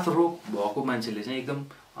 बाथ रोग भएको मान्छेले चाहिँ एकदम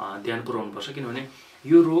ध्यान पुर्याउनु पर्छ, किनभने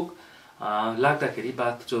यो रोग लाग्दाखेरि,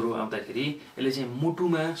 बाथ ज्वरो आउँदाखेरि यसले चाहिँ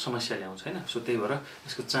मुटुमा समस्या ल्याउँछ हैन। सो त्यही भएर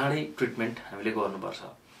यसको चाँडै ट्रिटमेन्ट हामीले गर्नुपर्छ,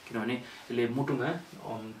 किनभने यसले मुटुमा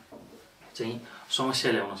चाहिँ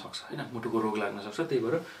समस्या ल्याउन सक्छ हैन, मुटुको रोग लाग्न सक्छ। त्यही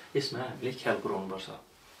भएर यसमा हामीले ख्याल पुर्याउनुपर्छ।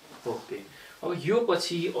 ओके, अब यो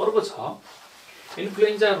पछि अर्को छ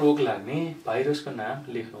इन्फ्लुएन्जा रोग लाग्ने भाइरसको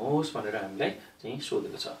नाम लेख्नुहोस् भनेर हामीलाई चाहिँ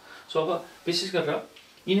सोधेको छ। सो अब विशेष गरेर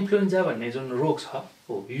इन्फ्लुएन्जा भन्ने जुन रोग छ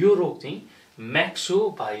हो यो रोग चाहिँ म्याक्सो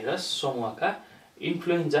भाइरस समूहका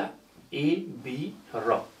इन्फ्लुएन्जा ए बी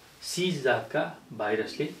र सी जातका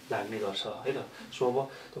भाइरसले लाग्ने गर्छ है त। सो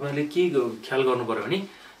अब तपाईहरुले के ख्याल गर्नु पर्यो भने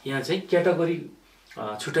यहाँ चाहिँ क्याटेगोरी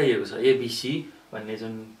छुट्याइएको छ एबिसी भन्ने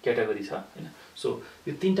जुन क्याटेगोरी छ हैन। सो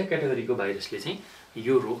यो तीनटा क्याटेगोरीको भाइरसले चाहिँ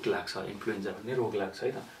यो रोग लाग्छ, इन्फ्लुएन्जा भन्ने रोग लाग्छ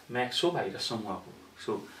है त, म्याक्सो भाइरस समूहको।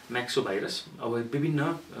 सो म्याक्सो भाइरस अब विभिन्न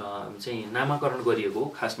चाहिँ नामाकरण गरिएको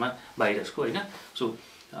खासमा भाइरसको हैन। सो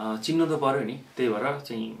चिन्नु त पर्यो नि, त्यही भएर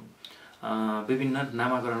चाहिँ विभिन्न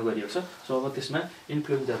नामाकरण गरिएको छ। सो अब त्यसमा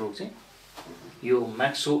इन्फ्लुएन्जा रोग चाहिँ यो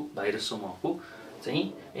म्याक्सो भाइरस समूहको चाहिँ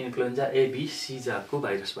इन्फ्लुएन्जा एबिसी जातको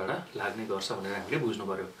भाइरसबाट लाग्ने गर्छ भनेर हामीले बुझ्नु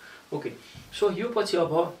पर्यो। ओके, सो यो पछि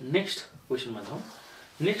अब नेक्स्ट क्वेसनमा जाउँ।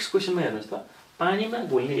 नेक्स्ट क्वेसनमा हेर्नुहोस् त, पानीमा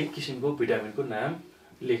घुल्ने एक किसिमको भिटामिनको नाम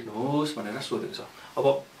लेख्नुहोस् भनेर सोधेको छ। अब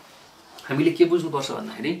हामीले के बुझ्नुपर्छ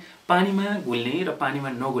भन्दाखेरि पानीमा घुल्ने र पानीमा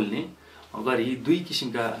नघुल्ने गरी दुई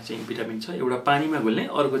किसिमका चाहिँ भिटामिन छ। एउटा पानीमा घुल्ने,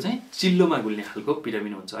 अर्को चाहिँ चिल्लोमा घुल्ने खालको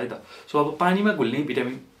भिटामिन हुन्छ है त। सो अब पानीमा घुल्ने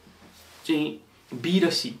भिटामिन चाहिँ बी र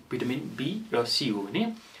सी, भिटामिन बी र सी हो भने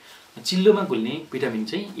चिल्लोमा घुल्ने भिटामिन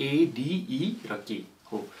चाहिँ ए, डी, ई र के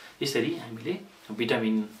हो। यसरी हामीले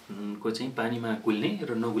भिटामिनको चाहिँ पानीमा घुल्ने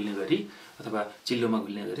र नघुल्ने गरी अथवा चिल्लोमा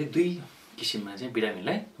घुल्ने गरी दुई किसिममा चाहिँ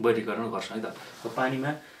भिटामिनलाई वर्गीकरण गर्छौँ है त।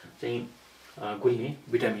 पानीमा चाहिँ घुल्ने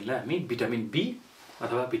भिटामिनलाई हामी भिटामिन बी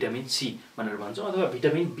अथवा भिटामिन सी भनेर भन्छौँ, अथवा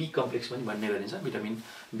भिटामिन बी कम्प्लेक्स पनि भन्ने गरिन्छ भिटामिन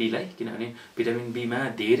बीलाई, किनभने भिटामिन बीमा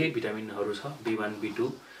धेरै भिटामिनहरू छ, B1,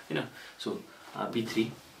 B2 हैन। सो B3,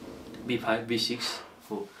 B5, B6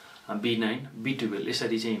 हो, B9, B12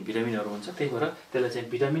 यसरी चाहिँ भिटामिनहरू हुन्छ, त्यही भएर त्यसलाई चाहिँ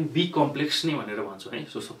भिटामिन बी कम्प्लेक्स नै भनेर भन्छौँ है।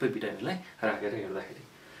 सो सबै भिटामिनलाई राखेर हेर्दाखेरि।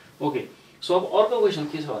 ओके, सो अब अर्को क्वेसन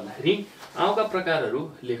के छ भन्दाखेरि आउँका प्रकारहरू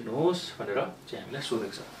लेख्नुहोस् भनेर चाहिँ हामीलाई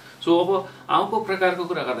सोधेको छ। सो अब आउँको प्रकारको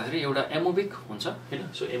कुरा गर्दाखेरि एउटा एमोबिक हुन्छ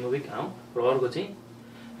हैन। सो एमोबिक आउँ र अर्को चाहिँ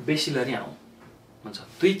बेसिलरी आउँ हुन्छ।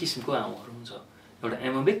 दुई किसिमको आउँहरू हुन्छ, एउटा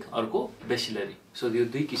एमोबिक, अर्को बेसिलरी। सो यो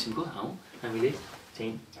दुई किसिमको आउँ हामीले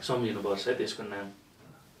चाहिँ सम्झिनुपर्छ त्यसको नाम।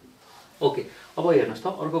 ओके, अब हेर्नुहोस् त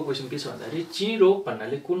अर्को क्वेसन के छ भन्दाखेरि चिनी रोग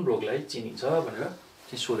भन्नाले कुन रोगलाई चिनिन्छ भनेर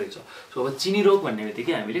चाहिँ सोधेको छ। सो अब चिनी रोग भन्ने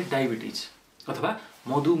बित्तिकै हामीले डायबिटिज अथवा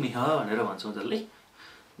मधुमेह भनेर भन्छौँ जसले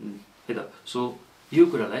है त। सो यो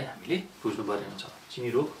कुरालाई हामीले बुझ्नु पर्ने हुन्छ। चिनी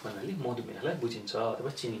रोग भन्नाले मधुमेहलाई बुझिन्छ अथवा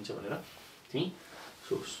चिनिन्छ भनेर चाहिँ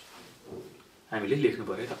सो हामीले लेख्नु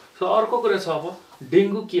पर्यो त। सो अर्को कुरा छ अब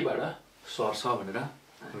डेङ्गु केबाट सर्छ भनेर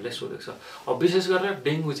हामीलाई सोधेको छ। अब विशेष गरेर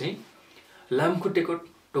डेङ्गु चाहिँ लामखुट्टेको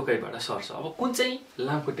टोकाइबाट सर्छ। अब कुन चाहिँ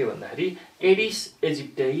लामखुट्टे भन्दाखेरि एडिस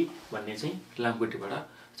इजिप्टाई भन्ने चाहिँ लामखुट्टेबाट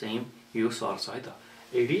चाहिँ यो सर्छ है त।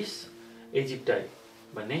 एडिस इजिप्टाई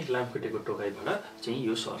भन्ने लामखुट्टेको टोकाइबाट चाहिँ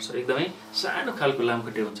यो सर्छ। एकदमै सानो खालको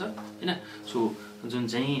लामखुट्टे हुन्छ हैन। सो जुन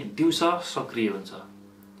चाहिँ दिउँसो सक्रिय हुन्छ,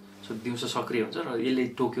 सो दिउँसो सक्रिय हुन्छ र यसले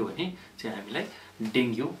टोक्यो भने चाहिँ हामीलाई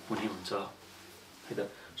डेङ्गु हुने हुन्छ है त।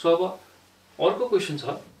 सो अब अर्को क्वेसन छ,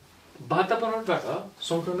 वातावरणबाट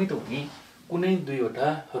संक्रमित हुने कुनै दुईवटा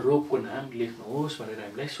रोगको नाम लेख्नुहोस् भनेर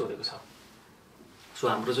हामीलाई सोधेको छ। सो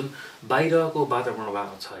हाम्रो जुन बाहिरको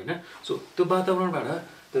वातावरणबाट छ हैन, सो त्यो वातावरणबाट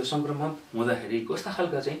त्यो संक्रमण हुँदाखेरि कस्ता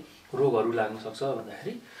खालका चाहिँ रोगहरू लाग्न सक्छ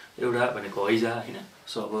भन्दाखेरि एउटा भनेको हैजा हैन।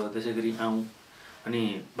 सो अब त्यसै गरी आउँ, अनि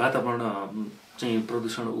वातावरण चाहिँ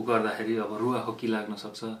प्रदूषण गर्दाखेरि अब रुवाखोकी लाग्न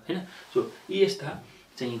सक्छ हैन। सो यी यस्ता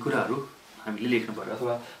चाहिँ कुराहरू हामीले लेख्नु पर्यो,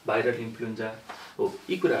 अथवा भाइरल इन्फ्लुएन्जा हो,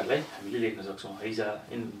 यी कुराहरूलाई हामीले लेख्न सक्छौँ। हैजा,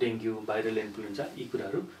 डेङ्गु, भाइरल इन्फ्लुएन्जा यी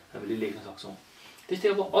कुराहरू हामीले लेख्न सक्छौँ। त्यस्तै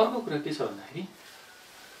अब अर्को कुरा के छ भन्दाखेरि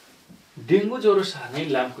डेङ्गु ज्वरो सार्ने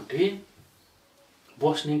लामखुट्टे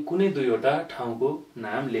बस्ने कुनै दुईवटा ठाउँको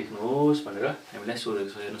नाम लेख्नुहोस् भनेर हामीलाई सोधेको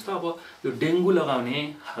छ। हेर्नुहोस् त, अब यो डेङ्गु लगाउने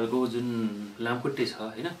खालको जुन लामखुट्टे छ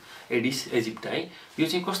हैन, एडिस इजिप्टाई, यो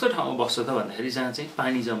चाहिँ कस्तो ठाउँमा बस्छ त भन्दाखेरि जहाँ चाहिँ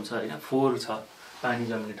पानी जम्छ हैन, फोहोर छ, पानी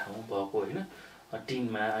जम्ने ठाउँ भएको हैन,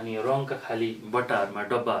 टिनमा अनि रङका खाली बट्टाहरूमा,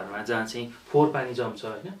 डब्बाहरूमा जहाँ चाहिँ फोहोर पानी जम्छ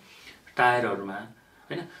हैन, टायरहरूमा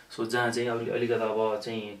हैन। सो जहाँ चाहिँ अलिकति अब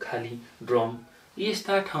चाहिँ खाली ड्रम,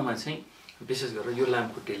 यस्ता ठाउँमा चाहिँ विशेष गरेर यो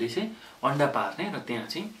लामखुट्टेले चाहिँ अन्डा पार्ने र त्यहाँ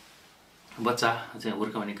चाहिँ बच्चा चाहिँ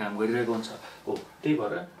हुर्काउने काम गरिरहेको हुन्छ हो। त्यही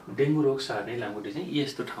भएर डेङ्गु रोग सार्ने लामखुट्टे चाहिँ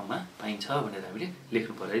यस्तो ठाउँमा पाइन्छ भनेर हामीले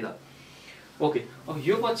लेख्नु पर्यो है त। ओके, अब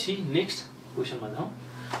यो पछि नेक्स्ट क्वेसनमा जाउँ।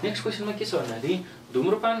 नेक्स्ट क्वेसनमा के छ भन्दाखेरि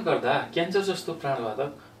धुम्रपान गर्दा क्यान्सर जस्तो प्राणघातक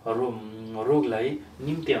रोगलाई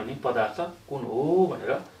निम्त्याउने पदार्थ कुन हो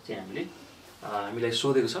भनेर चाहिँ हामीलाई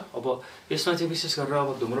सोधेको छ। अब यसमा चाहिँ विशेष गरेर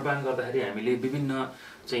अब धुम्रपान गर्दाखेरि हामीले विभिन्न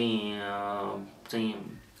चाहिँ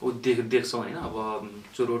देख्छौँ हैन। अब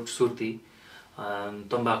चुरोट, सुर्ती,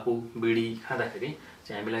 तम्बाकु, बिडी खाँदाखेरि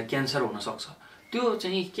चाहिँ हामीलाई क्यान्सर हुन सक्छ। त्यो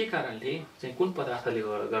चाहिँ के कारणले चाहिँ कुन पदार्थले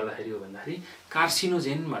गर्दाखेरि हो भन्दाखेरि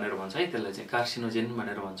कार्सिनोजेन भनेर भन्छ है, त्यसलाई चाहिँ कार्सिनोजेन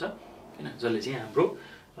भनेर भन्छ हैन, जसले चाहिँ हाम्रो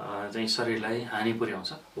चाहिँ शरीरलाई हानि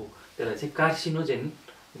पुर्याउँछ हो, त्यसलाई चाहिँ कार्सिनोजेन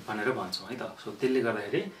भनेर भन्छौँ है त। सो त्यसले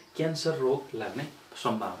गर्दाखेरि क्यान्सर रोग लाग्ने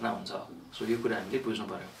सम्भावना हुन्छ। सो यो कुरा हामीले बुझ्नु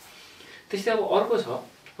पर्यो। त्यस्तै अब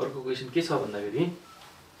अर्को क्वेसन के छ भन्दाखेरि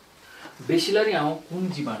बेसिलरी आउँ कुन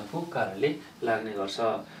जीवाणुको कारणले लाग्ने गर्छ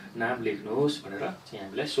नाम लेख्नुहोस् भनेर चाहिँ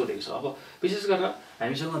हामीलाई सोधेको छ। अब विशेष गरेर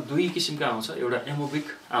हामीसँग दुई किसिमका आउँछ, एउटा एमोबिक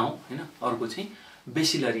आउँ हैन, अर्को चाहिँ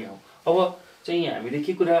बेसिलरी आउँ। अब चाहिँ हामीले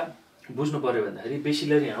के कुरा बुझ्नु पर्यो भन्दाखेरि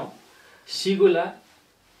बेसिलरी आउँ सिगोला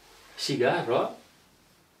सिगा र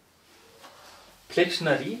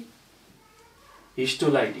फ्लेक्सनरी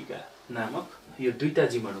हिस्टोलाइटिका नामक यो दुईटा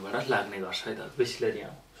जीवाणुबाट लाग्ने गर्छ है त बेसिलरी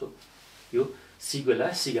आउँ। सो यो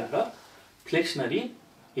सिगोला सिगा र फ्लेक्सनरी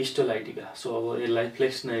हिस्टोलाइटिका। सो अब यसलाई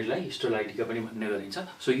फ्लेक्सनरीलाई हिस्टोलाइटिका पनि भन्ने गरिन्छ।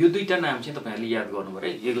 सो यो दुईटा नाम चाहिँ तपाईहरुले याद गर्नु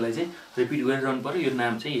पर्यो है, यसलाई चाहिँ रिपिट गरिरहनु पर्यो, यो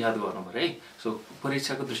नाम चाहिँ याद गर्नु पर्यो है। सो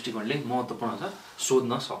परीक्षाको दृष्टिकोणले महत्त्वपूर्ण छ,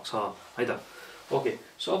 सोध्न सक्छ है त। ओके,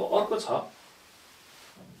 सो अब अर्को छ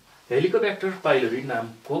हेलिकोब्याक्टर पाइलोरी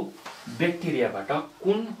नामको ब्याक्टेरियाबाट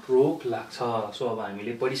कुन रोग लाग्छ। सो अब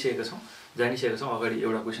हामीले पढिसकेका छौं, जानिसकेका छौं। अगाडि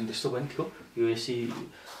एउटा क्वेसन त्यस्तो पनि थियो, यो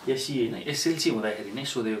एससी हैन एसएलसी हुँदाखेरि नै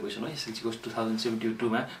सोधेको क्वेसन हो, एसएलसी को 2072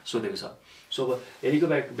 मा सोधेको छ। सो अब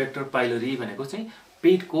हेलिकोब्याक्टर पाइलोरी भनेको चाहिँ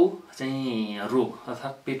पेटको चाहिँ रोग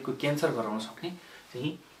अर्थात पेटको क्यान्सर गराउन सक्ने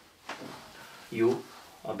चाहिँ यो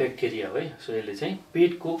ब्याक्टेरिया हो है। सो यसले चाहिँ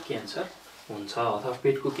पेटको क्यान्सर हुन्छ अथवा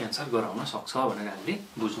पेटको क्यान्सर गराउन सक्छ भनेर हामीले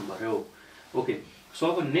बुझ्नु पर्यो। ओके, सो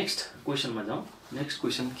अब नेक्स्ट क्वेसनमा जाउँ। नेक्स्ट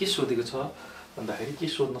क्वेसन के सोधेको छ भन्दाखेरि के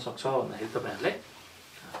सोध्न सक्छ भन्दाखेरि तपाईहरुलाई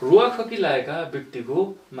रुवाखोकी लागेका व्यक्तिको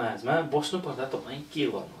माझमा बस्नु पर्दा तपाई के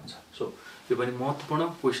गर्नुहुन्छ। सो यो पनि महत्त्वपूर्ण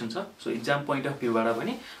क्वेसन छ। सो एक्जाम पोइन्ट अफ भ्यूबाट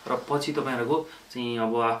पनि र पछि तपाईहरुको चाहिँ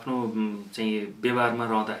अब आफ्नो चाहिँ व्यवहारमा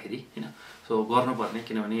रहँदाखेरि हैन सो गर्नुपर्ने,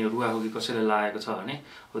 किनभने रुवाखोकी कसैलाई लागेको छ भने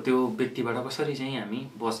त्यो व्यक्तिबाट कसरी चाहिँ हामी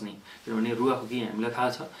बच्ने, किनभने रुवाखोकी हामीलाई थाहा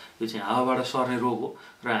छ यो चाहिँ हावाबाट सर्ने रोग हो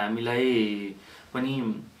र हामीलाई पनि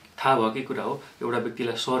थाहा भएकै कुरा हो। एउटा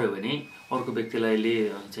व्यक्तिलाई सर्यो भने अर्को व्यक्तिलाईले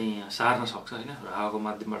चाहिँ सार्न सक्छ हैन, र हावाको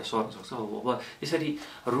माध्यमबाट सर्न सक्छ। अब यसरी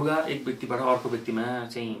रुगा एक व्यक्तिबाट अर्को व्यक्तिमा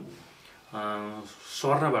चाहिँ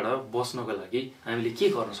सर्नबाट बच्नको लागि हामीले के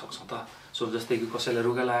गर्न सक्छौं त। सो जस्तै कि कसैलाई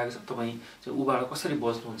रुगा लागेको छ, तपाई चाहिँ उबाट कसरी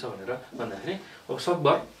बच्नुहुन्छ भनेर भन्दाखेरि अब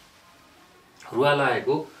सकभर रुगा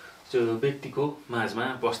लागेको त्यो व्यक्तिको माझमा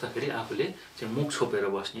बस्दाखेरि आफूले चाहिँ मुख छोपेर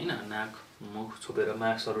बस्ने हैन, नाक मुख छोपेर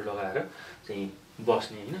मास्कहरु लगाएर चाहिँ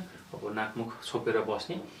बस्ने हैन। अब नाक मुख छोपेर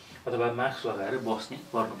बस्ने अथवा मास्क लगाएर बस्ने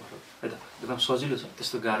गर्नु पर्यो है त। एकदम सजिलो छ,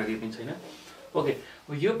 त्यस्तो गाह्रो केही पनि छैन। ओके,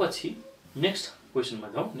 यो पछि नेक्स्ट क्वेसनमा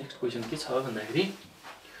जाउँ। नेक्स्ट क्वेसन के छ भन्दाखेरि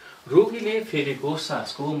रोगीले फेरेको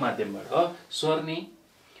सासको माध्यमबाट सर्ने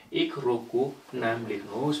एक रोगको नाम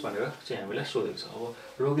लेख्नुहोस् भनेर चाहिँ हामीलाई सोधेको छ।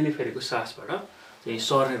 अब रोगीले फेरेको सासबाट चाहिँ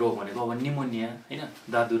सर्ने रोग भनेको अब निमोनिया हैन,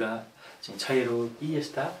 दादुरा चाहिँ क्षयरोग यी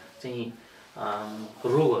यस्ता चाहिँ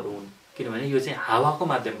रोगहरू हुन्, किनभने यो चाहिँ हावाको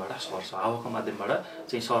माध्यमबाट सर्छ। हावाको माध्यमबाट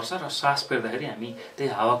चाहिँ सर्छ र सास फेर्दाखेरि हामी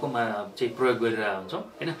त्यही हावाको चाहिँ प्रयोग गरिरहेका हुन्छौं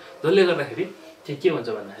हैन। जसले गर्दाखेरि चाहिँ के भन्छ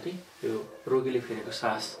भन्दाखेरि यो रोगीले फेरेको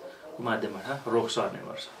सासको माध्यमबाट रोग सर्ने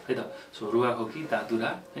गर्छ है त। सो रुगाखोकी,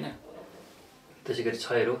 दादुरा हैन, त्यसैगरी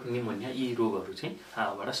क्षयरोग, निमोनिया यी रोगहरू चाहिँ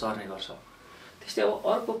हावाबाट सर्ने गर्छ। त्यस्तै अब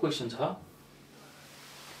अर्को क्वेसन छ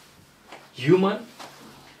ह्युमन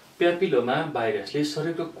प्यापिलोमा भाइरसले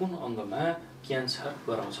शरीरको कुन अङ्गमा क्यान्सर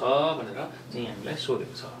गराउँछ भनेर चाहिँ हामीलाई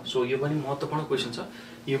सोधेको छ। सो यो पनि महत्त्वपूर्ण क्वेसन छ।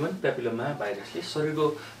 ह्युमन प्यापिलोमा भाइरसले शरीरको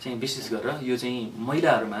चाहिँ विशेष गरेर यो चाहिँ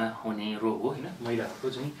महिलाहरूमा हुने रोग हो हैन। महिलाहरूको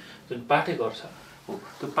चाहिँ जुन पाठेघर छ हो,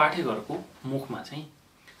 त्यो पाठेघरको मुखमा चाहिँ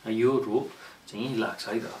यो रोग चाहिँ लाग्छ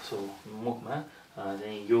है त। सो मुखमा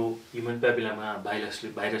चाहिँ यो ह्युमन प्यापिलोमा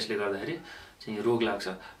भाइरसले गर्दाखेरि चाहिँ रोग लाग्छ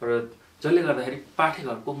र जसले गर्दाखेरि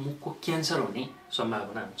पाठेघरको मुखको क्यान्सर हुने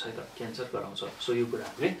सम्भावना हुन्छ है त, क्यान्सर गराउँछ। सो यो कुरा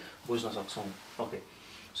हामीले बुझ्न सक्छौं। ओके,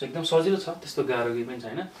 सो एकदम सजिलो छ, त्यस्तो गाह्रो केही पनि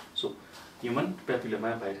छैन। सो ह्युमन प्यापिलोमा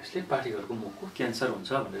भाइरसले पाठेघरको मुखको क्यान्सर हुन्छ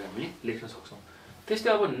भनेर हामीले लेख्न सक्छौं। त्यस्तै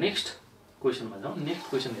अब नेक्स्ट क्वेसनमा जाउँ। नेक्स्ट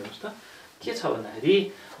क्वेसन हेर्नुस् त के छ भन्दाखेरि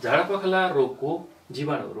झाडापखाला रोगको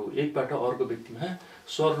जीवाणुहरू एकबाट अर्को व्यक्तिमा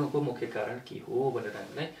सर्नुको मुख्य कारण के हो भनेर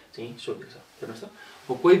हामीलाई चाहिँ सोधेको छ। हेर्नुस् त,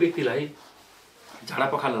 कोही व्यक्तिलाई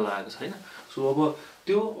झाडापखाला लागेको छ हैन। सो अब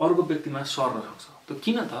त्यो अर्को व्यक्तिमा सर्न सक्छ। त्यो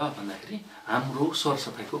किन त भन्दाखेरि हाम्रो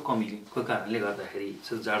सरसफाइको कमीको कारणले गर्दाखेरि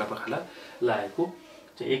झाडापखाला लागेको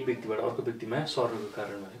चाहिँ एक व्यक्तिबाट अर्को व्यक्तिमा सर्नुको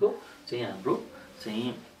कारण भनेको चाहिँ हाम्रो चाहिँ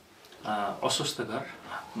अस्वस्थकर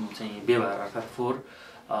चाहिँ व्यवहार अर्थात फोहोर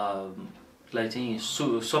लाई चाहिँ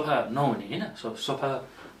सफा नहुने हैन, सफा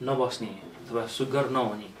नबस्ने अथवा सुग्घर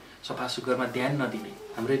नहुने, सफा सुग्घरमा ध्यान नदिने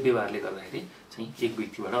हाम्रै व्यवहारले गर्दाखेरि चाहिँ एक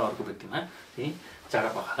व्यक्तिबाट अर्को व्यक्तिमा चाहिँ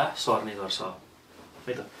झाडापखाला सर्ने गर्छ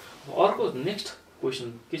है त। अर्को नेक्स्ट क्वेसन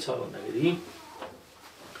के छ भन्दाखेरि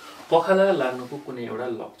पखाला लाग्नुको कुनै एउटा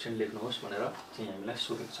लक्षण लेख्नुहोस् भनेर चाहिँ हामीलाई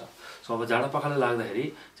सोधेको छ। सो अब जाडा पखाला लाग्दाखेरि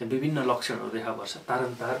चाहिँ विभिन्न लक्षणहरू देखा पर्छ।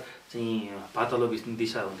 तारन्तार चाहिँ पातलो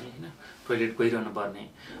दिशा हुने हैन, टोयलेट गइरहनु पर्ने।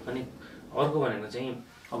 अनि अर्को भनेको चाहिँ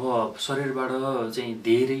अब शरीरबाट चाहिँ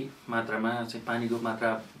धेरै मात्रामा चाहिँ पानीको मात्रा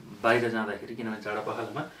बाहिर जाँदाखेरि, किनभने जाडा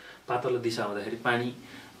पखालामा पातलो दिशा हुँदाखेरि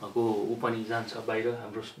पानीको ऊ पनि जान्छ बाहिर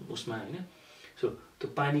हाम्रो उसमा हैन। सो त्यो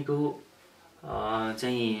पानीको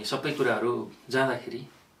चाहिँ सबै कुराहरू जाँदाखेरि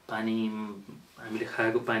पानी हामीले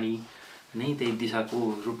खाएको पानी नै त्यही दिशाको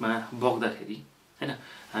रूपमा बग्दाखेरि हैन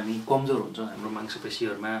हामी कमजोर हुन्छौँ। हाम्रो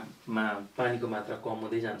मांसपेशीहरुमा पानीको मात्रा कम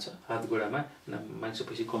हुँदै जान्छ। हात गोडामा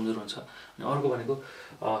मांसपेशी कमजोर हुन्छ। अनि अर्को भनेको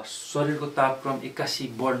शरीरको तापक्रम एक्कासी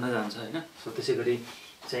बढ्न जान्छ हैन। सो त्यसैगरी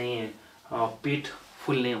चाहिँ पेट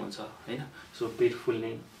फुल्ने हुन्छ हैन। सो पेट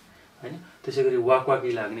फुल्ने हैन। त्यसैगरी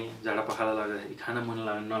वाकवाकी लाग्ने, जाडा पखाला लाग्दाखेरि खाना मन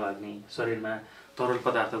नलाग्ने, शरीरमा तरल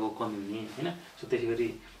पदार्थको कमी हुने हैन। सो त्यसैगरी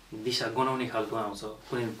दिशा गनाउने खालको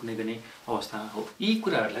आउँछ कुनै अवस्था हो। यी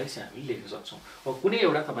कुराहरूलाई चाहिँ हामीले लेख्न सक्छौँ। अब कुनै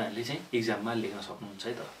एउटा तपाईहरुले चाहिँ एक्जाममा लेख्न सक्नुहुन्छ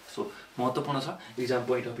है त। सो महत्त्वपूर्ण छ एक्जाम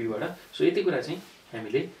पोइन्ट अफ भ्यूबाट। सो यति कुरा चाहिँ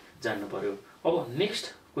हामीले जान्नु पर्यो। अब नेक्स्ट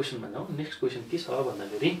क्वेशनमा जाउँ। नेक्स्ट क्वेशन के छ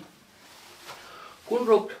भन्दाखेरि कुन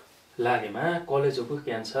रोग लागेमा कलेजोको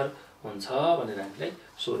क्यान्सर हुन्छ भनेर हामीलाई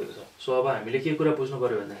सोधेको छ। सो अब हामीले के कुरा बुझ्नु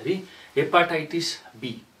पर्यो भन्दाखेरि हेपाटाइटिस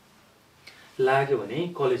बी लाग्यो भने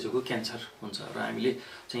कलेजोको क्यान्सर हुन्छ र हामीले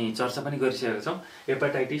चाहिँ चर्चा पनि गरिसकेका छौँ।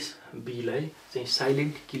 हेपाटाइटिस बी लाई चाहिँ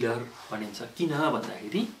साइलेन्ट किलर भनिन्छ। किन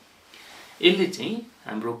भन्दाखेरि यसले चाहिँ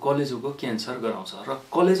हाम्रो कलेजोको क्यान्सर गराउँछ र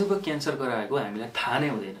कलेजोको क्यान्सर गराएको हामीलाई थाहा नै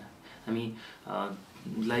हुँदैन। हामी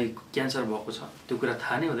लाई क्यान्सर भएको छ त्यो कुरा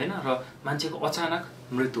थाहा नै हुँदैन र मान्छेको अचानक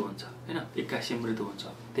मृत्यु हुन्छ हैन, एक्कासी मृत्यु हुन्छ।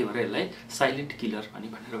 त्यही भएर यसलाई साइलेन्ट किलर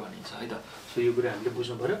भनेर भनिन्छ है त। सो यो कुरा हामीले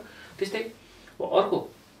बुझ्नु पर्यो। त्यस्तै अर्को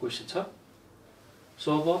क्वेशन छ। सो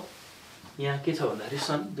अब यहाँ के छ भन्दाखेरि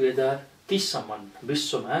सन् 2030 सम्म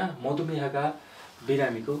विश्वमा मधुमेहका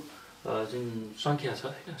बिरामीको जुन संख्या छ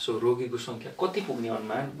हैन, सो रोगीको संख्या कति पुग्ने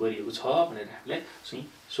अनुमान गरिएको छ भनेर हामीलाई चाहिँ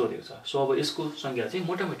सोधेको छ। सो अब यसको संख्या चाहिँ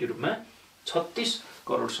मोटामोटी रूपमा 36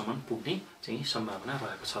 करोडसम्म पुग्ने चाहिँ सम्भावना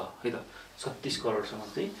रहेको छ है त। 36 करोडसम्म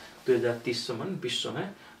चाहिँ 2030 सम्म विश्वमा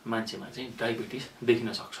मान्छेमा चाहिँ डायबिटिस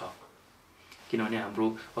देखिन सक्छ। किनभने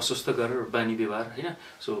हाम्रो अस्वस्थकर बानी व्यवहार हैन,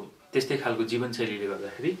 सो त्यस्तै खालको जीवनशैलीले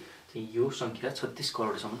गर्दाखेरि चाहिँ यो संख्या 36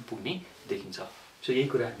 करोडसम्म पुग्ने देखिन्छ। सो यही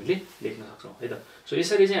कुरा हामीले लेख्न सक्छौँ है त। सो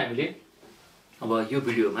यसरी चाहिँ हामीले अब यो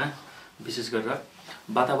भिडियोमा विशेष गरेर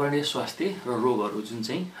वातावरणीय स्वास्थ्य र रोगहरू जुन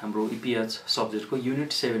चाहिँ हाम्रो EPH सब्जेक्टको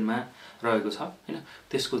युनिट 7 मा रहेको छ हैन,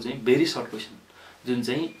 त्यसको चाहिँ भेरी सर्ट क्वेशन जुन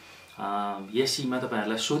चाहिँ एसई मा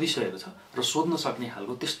तपाईहरुलाई सोधिसकेको छ र सोध्न सक्ने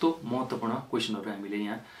खालको त्यस्तो महत्त्वपूर्ण क्वेशनहरु हामीले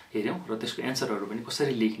यहाँ हेर्यौं र त्यसको एन्सरहरु पनि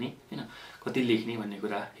कसरी लेख्ने हैन, कति लेख्ने भन्ने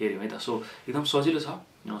कुरा हेर्यौं है त। सो एकदम सजिलो छ।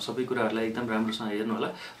 सबै कुराहरुलाई एकदम राम्रोसँग हेर्नु होला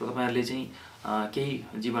र तपाईहरुले चाहिँ केही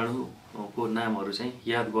जीवाणुको नामहरु चाहिँ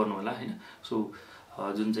याद गर्नु होला हैन। सो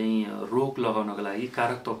जुन चाहिँ रोग लगाउनको लागि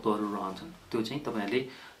कारक तत्वहरु रहन्छन् त्यो चाहिँ तपाईहरुले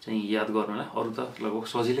चाहिँ याद गर्नु होला। अरु त लगभग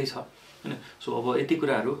सजिलै छ हैन। सो अब यति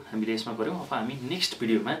कुराहरु हामीले यसमा गर्यौं। अब हामी नेक्स्ट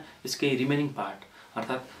भिडियोमा यसकै रिमेनिङ पार्ट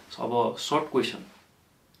अर्थात अब सर्ट क्वेशन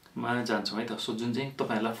मा जान्छौं है त। सो जुन चाहिँ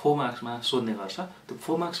तपाईहरुलाई 4 मार्क्स मा सोध्ने गर्छ त्यो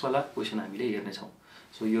 4 मार्क्स वाला क्वेशन हामीले हेर्ने छौं।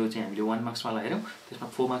 सो यो चाहिँ हामीले 1 मार्क्स वाला हेर्यौं, त्यसमा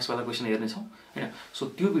 4 मार्क्स वाला क्वेशन हेर्ने छौं हैन। सो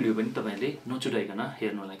त्यो भिडियो पनि तपाईहरुले नछुटाइकन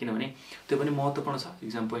हेर्नु होला किनभने त्यो पनि महत्त्वपूर्ण छ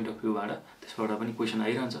एक्जाम पोइन्ट अफ भ्यूबाट। त्यसबाट पनि क्वेशन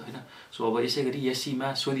आइरहन्छ हैन। सो अब यसैगरी एसई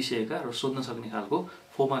मा सोधिसकेका र सोध्न सक्ने खालको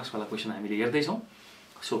 4 मार्क्स वाला क्वेशन हामीले हेर्दै छौं।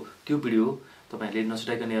 सो त्यो भिडियो तपाईहरुले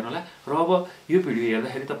नछुटाइकन हेर्नु होला। र अब यो भिडियो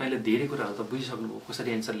हेर्दाखेरि तपाईले धेरै कुराहरु त बुझिसक्नुभयो,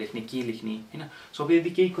 कसरी एन्सर लेख्ने, के लेख्ने हैन। सो अब यदि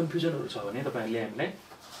केही कन्फ्युजनहरु छ भने तपाईहरुले हामीलाई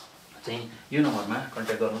चाहिँ यो नम्बरमा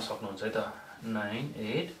कन्ट्याक्ट गर्न सक्नुहुन्छ है त।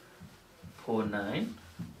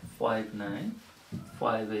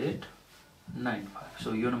 9849595895।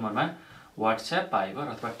 सो यो नम्बरमा व्हाट्सएप, भाइबर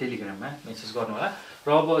अथवा टेलिग्राममा मेसेज गर्नु होला। र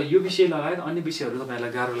अब यो विषय लगायत अन्य विषयहरु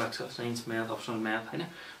तपाईहरुलाई गाह्रो लाग्छ, साइन्स, म्याथ, अप्सनल म्याथ हैन,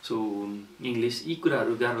 सो इंग्लिश, यी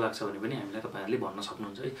कुराहरु गाह्रो लाग्छ भने पनि हामीलाई तपाईहरुले भन्न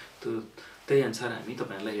सक्नुहुन्छ है। त्यही अनुसार हामी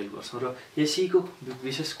तपाईहरुलाई हेल्प गर्छौं। र एसई को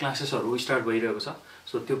विशेष क्लासेसहरु स्टार्ट भइरहेको छ।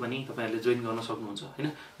 सो त्यो पनि तपाईहरुले जोइन गर्न सक्नुहुन्छ हैन।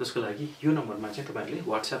 जसको लागि यो नम्बरमा चाहिँ तपाईहरुले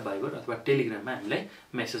व्हाट्सएप, भाइबर अथवा टेलिग्राममा हामीलाई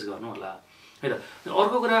मेसेज गर्नु होला है त।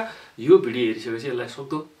 अर्को कुरा, यो भिडियो हेरिसकेपछि यसलाई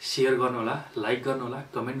सक्दो शेयर गर्नु होला, लाइक गर्नु होला,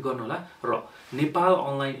 कमेन्ट गर्नु होला र नेपाल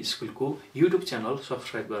अनलाइन स्कुलको युट्युब च्यानल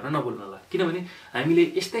सब्स्क्राइब गर्न नभुल्नु होला। किनभने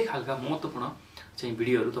हामीले यस्तै खालका महत्त्वपूर्ण चाहिँ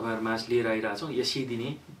भिडियोहरु तपाईहरु माझ लिएर आइराछौं एसई दिने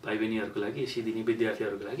भाइ-बहिनीहरुको लागि, एसई दिने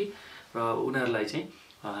विद्यार्थीहरुको लागि। र उनीहरुलाई चाहिँ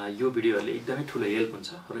यो भिडियोहरुले एकदमै ठूलो हेल्प हुन्छ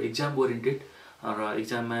र एक्जाम ओरिएन्टेड र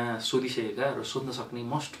एक्जाममा सोधिसकेका र सोध्न सक्ने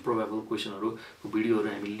मोस्ट प्रोबेबल क्वेसनहरूको भिडियोहरू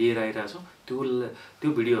हामी लिएर आइरहेछौँ। त्यो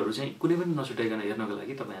भिडियोहरू चाहिँ कुनै पनि नछुटाइकन हेर्नको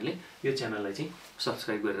लागि तपाईँहरूले यो च्यानललाई चाहिँ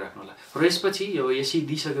सब्सक्राइब गरेर राख्नु होला। र यसपछि यो एसई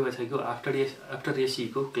दिइसके पछिको आफ्टर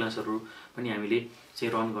एसईको क्लासहरू पनि हामीले चाहिँ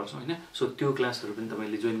रन गर्छौँ होइन। सो त्यो क्लासहरू पनि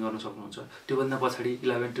तपाईँले जोइन गर्न सक्नुहुन्छ। त्योभन्दा पछाडि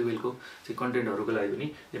 11-12 को चाहिँ कन्टेन्टहरूको लागि पनि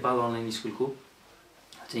नेपाल अनलाइन स्कुलको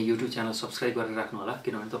चाहिँ युट्युब च्यानल सब्सक्राइब गरेर राख्नु होला,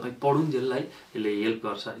 किनभने तपाईँ पढुन्जेललाई यसले हेल्प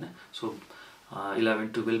गर्छ होइन। सो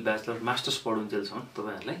 11-12 ब्याचलर मास्टर्स पढुन्जेलसम्म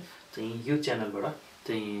तपाईँहरूलाई चाहिँ यो च्यानलबाट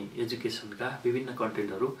चाहिँ एजुकेसनका विभिन्न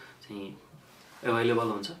कन्टेन्टहरू चाहिँ एभाइलेबल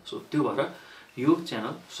हुन्छ। सो त्यो भएर यो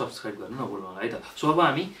च्यानल सब्सक्राइब गर्नु नभुल्नु होला है त। सो अब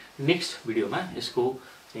हामी नेक्स्ट भिडियोमा यसको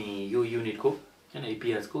चाहिँ यो युनिटको होइन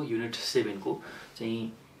EPH को युनिट 7 को चाहिँ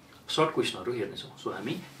सर्ट क्वेसनहरू हेर्नेछौँ। सो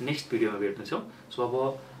हामी नेक्स्ट भिडियोमा भेट्नेछौँ। सो अब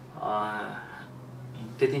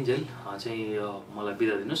त्यतिन्जेल चाहिँ मलाई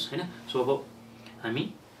बिदा दिनुहोस् होइन। सो अब हामी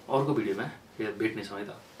अर्को भिडियोमा भेट्नेछौँ है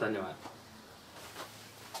त। धन्यवाद।